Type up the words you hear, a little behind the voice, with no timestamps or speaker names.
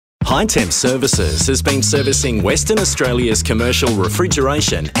HI-Temp Services has been servicing Western Australia's commercial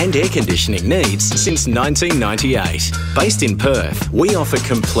refrigeration and air conditioning needs since 1998. Based in Perth, we offer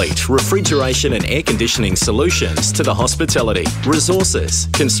complete refrigeration and air conditioning solutions to the hospitality, resources,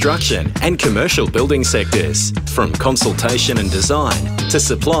 construction and commercial building sectors, from consultation and design to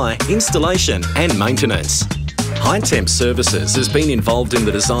supply, installation and maintenance. HI-Temp Services has been involved in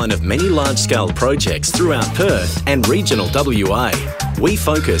the design of many large-scale projects throughout Perth and regional WA. We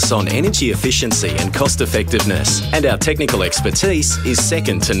focus on energy efficiency and cost-effectiveness, and our technical expertise is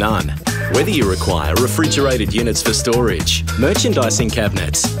second to none. Whether you require refrigerated units for storage, merchandising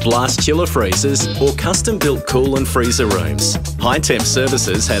cabinets, blast chiller freezers, or custom-built cool and freezer rooms, HI-Temp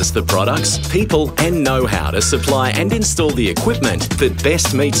Services has the products, people and know-how to supply and install the equipment that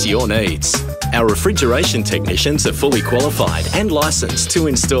best meets your needs. Our refrigeration technicians are fully qualified and licensed to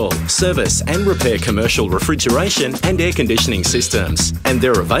install, service and repair commercial refrigeration and air conditioning systems, and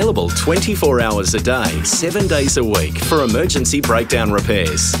they're available 24 hours a day, 7 days a week for emergency breakdown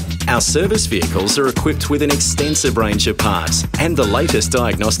repairs. Our service vehicles are equipped with an extensive range of parts and the latest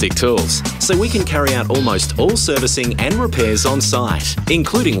diagnostic tools, so we can carry out almost all servicing and repairs on site,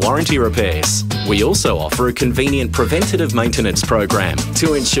 including warranty repairs. We also offer a convenient preventative maintenance program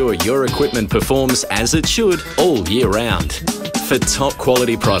to ensure your equipment performs as it should all year round. For top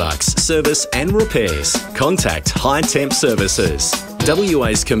quality products, service and repairs, contact HI-Temp Services,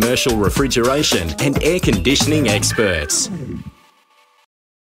 WA's commercial refrigeration and air conditioning experts.